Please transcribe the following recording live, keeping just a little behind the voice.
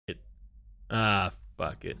Ah,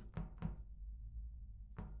 fuck it.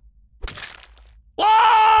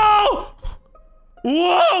 Whoa!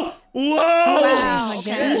 Whoa! Whoa! Wow,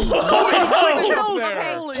 again. Whoa!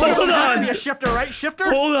 Okay. Hold on. A shifter, right? Shifter?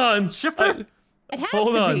 Hold on. Shifter? It has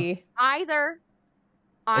Hold to on. be. Either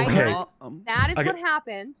Okay. that is I what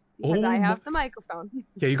happened because I have the microphone.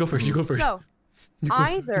 Yeah, you go first. You go first. So You go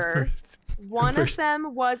either first. one first. of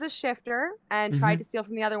them was a shifter and tried to steal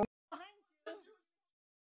from the other one.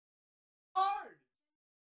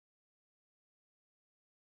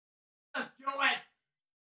 Let's do it!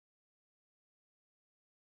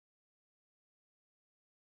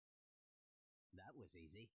 That was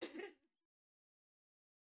easy.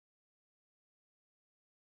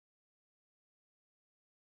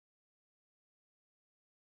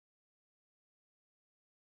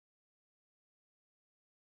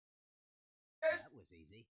 That was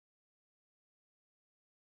easy.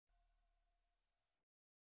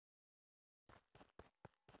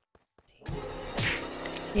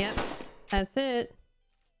 Yep, that's it.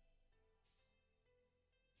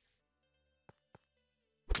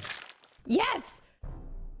 Yes!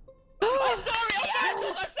 I'm sorry, I'm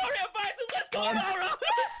sorry, I'm biased. Let's go, Laura.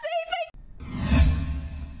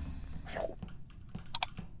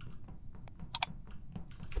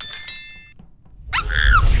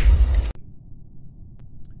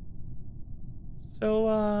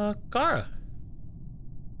 So, Kara.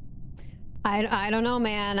 I don't know,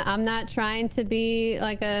 man. I'm not trying to be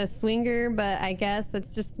like a swinger, but I guess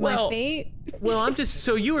that's just my fate. Well, I'm just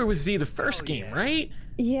so you were with Z the first game, right?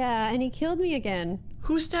 Yeah, and he killed me again.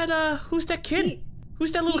 Who's that kid?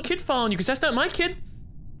 Who's that little kid following you? Because that's not my kid.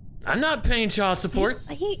 I'm not paying child support.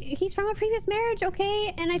 He's from a previous marriage,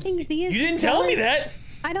 okay? And I think Z is. You didn't tell me that.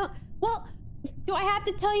 I don't. Well, do I have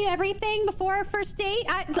to tell you everything before our first date?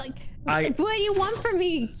 What do you want from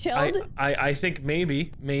me, Chilled? I think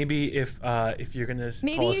maybe if you're gonna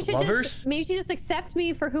call us lovers. Maybe you should just accept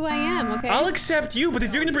me for who I am, okay? I'll accept you, but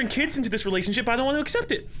if you're gonna bring kids into this relationship, I don't want to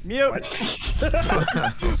accept it. Mute.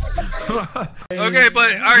 Okay,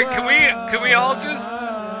 but all right, can we all just?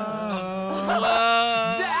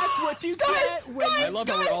 That's what you get. I love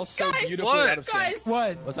how we're all so beautifully out of sync.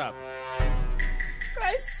 What? What's up?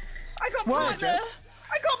 Guys, I got What? partner.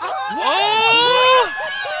 I got partner. Oh!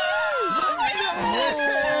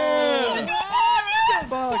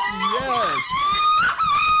 Fuck yes!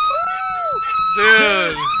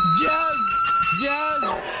 Dude. Jazz!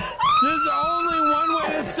 There's only one way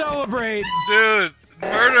to celebrate. Dude,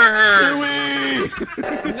 murder her.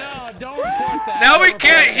 No, don't report that. Now we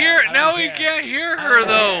can't hear. Now we can't hear her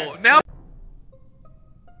though. Now.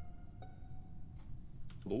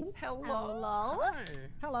 Hello.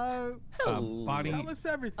 Hello. Body, Tell us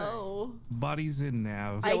everything. Oh. body's in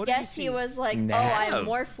nav. I guess he was like, oh, I'm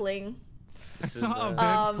morphling. I saw a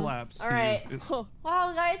bed flap, Steve. Alright.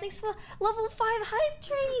 Wow, guys, thanks for the level 5 hype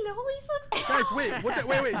train. Holy smokes. Guys,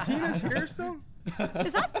 wait. Tina's here still?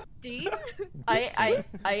 Is that Dean? I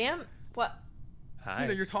am. What? Hi.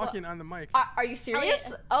 Tina, you're talking on the mic. Are you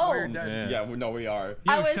serious? Oh. We're dead. Yeah, no, we are.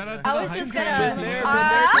 I Yo, was shout out to I the was hype just train. gonna. Tina.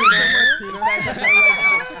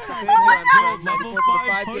 Level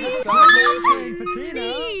 5 push. Patina.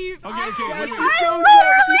 Okay, wait. She shows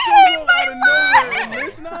up out of nowhere in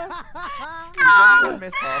this now. Stop.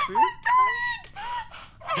 Miss Hoppy.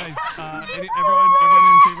 Guys, everyone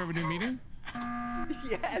in favor of a new meeting?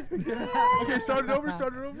 Yes. Okay, start it over. Okay, so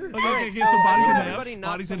bodies in nav. Everybody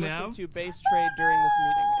not Bodies to in listen nav. to base trade during this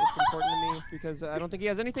meeting. It's important to me because I don't think he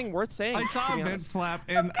has anything worth saying. I saw to a be bed honest. flap,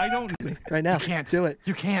 and I don't. Right now. You can't do it.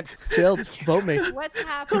 You can't. Chill. Vote me. What's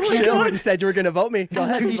happening? Chill. You said you were gonna vote me. Go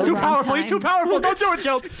ahead. He's too powerful. He's too powerful. Don't do it,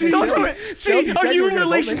 Joe. Don't do it. See, are you in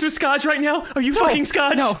relations with Scotch right now? Are you fucking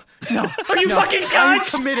Scotch? No. Are you fucking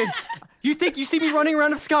Scotch? I'm committed. You think you see me running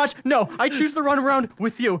around with Scotch? No, I choose to run around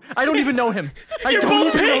with you. I don't even know him. You're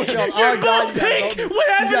both pink. You're both pink. What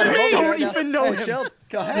happened to me? I don't even know him. Chill.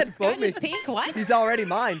 Go ahead. Vote me. Pink, what? He's already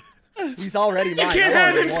mine. He's already mine. You can't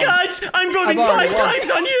have him, Scotch. I'm voting I've already 5 won.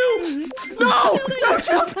 times on you. No,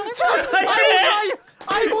 Chill. I can't.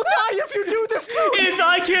 I will die if you do this too. If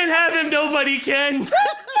I can't have him, nobody can.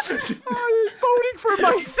 I'm voting for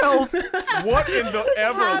myself. What in the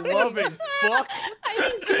ever-loving fuck? I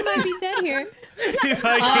think he might be dead here. If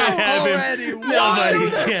I can't have him, nobody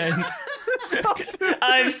can.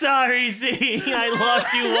 I'm sorry, Z. I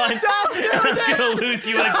lost you once. And I'm gonna lose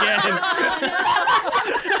you again.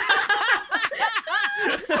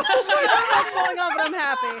 What's going on? But I'm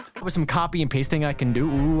happy. With some copy and pasting I can do.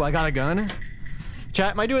 Ooh, I got a gun.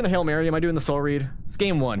 Chat, am I doing the Hail Mary? Am I doing the Soul Read? It's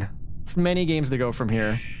game 1. It's many games to go from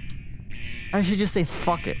here. I should just say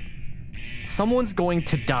fuck it. Someone's going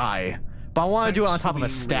to die But I want to do it on top of a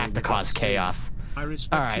stack to cause chaos.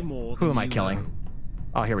 Alright, who am I killing?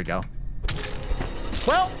 Oh, here we go.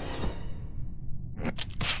 Well!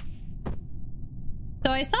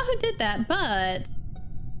 So I saw who did that, but...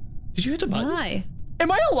 Did you hit the button? Why?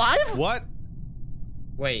 Am I alive? What?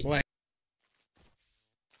 Wait.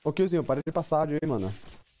 Ô, Kiozinho, para de passar aí, mano.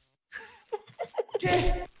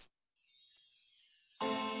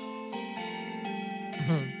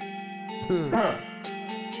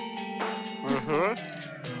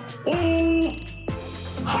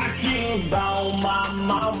 Aqui dá uma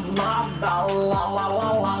mamada, lá, lá,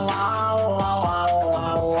 lá, lá, lá, lá,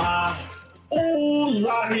 lá, lá. O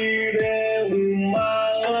Zahir é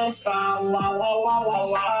uma anta, lá, lá, lá, lá,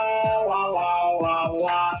 lá, lá, lá, lá,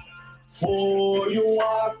 lá. Foi o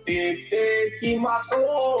ATT que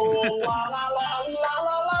matou, lá, lá, lá, lá,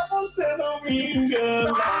 lá, lá, você não me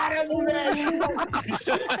engana. Para, moleque!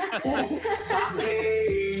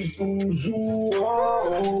 Xadrez do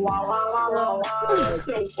João, lá, lá, lá, lá, lá,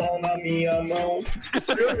 seu pau na minha mão.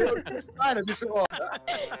 Cara, deixa eu...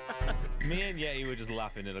 Me and Yeti were just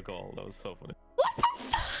laughing in a call. That was so funny. What the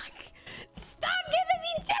fuck? Stop giving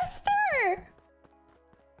me Jester!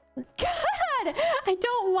 God! I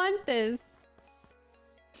don't want this.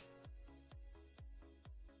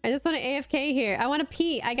 I just want to AFK here. I want to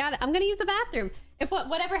pee. I'm gonna use the bathroom. If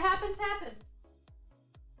whatever happens, happens.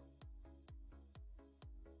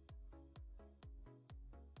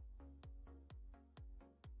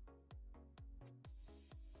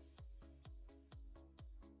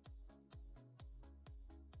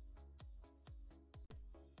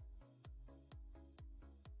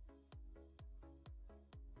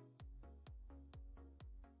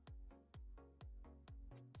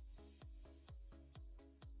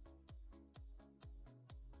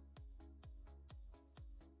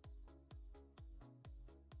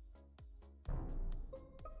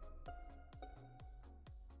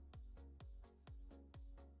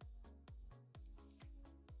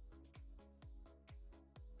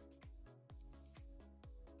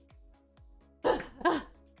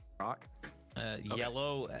 Rock.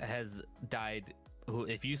 Yellow has died.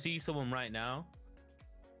 If you see someone right now,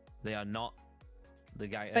 they are not the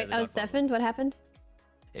guy. Wait, I was deafened. What happened?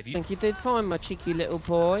 If you think you did fine, my cheeky little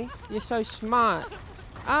boy. You're so smart.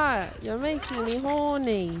 Ah, you're making me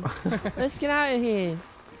horny. Let's get out of here.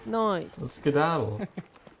 Nice. Let's skedaddle.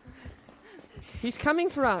 He's coming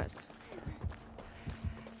for us.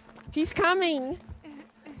 He's coming.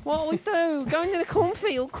 What we do? Go into the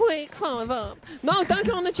cornfield, quick! 5 up. No, don't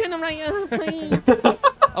go on the generator, please.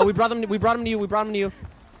 Oh, we brought him. We brought him to you. We brought him to you.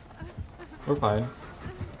 We're fine.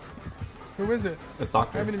 Who is it? It's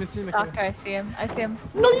Doctor. I haven't even seen the Doctor, I see him. I see him.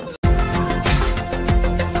 No, you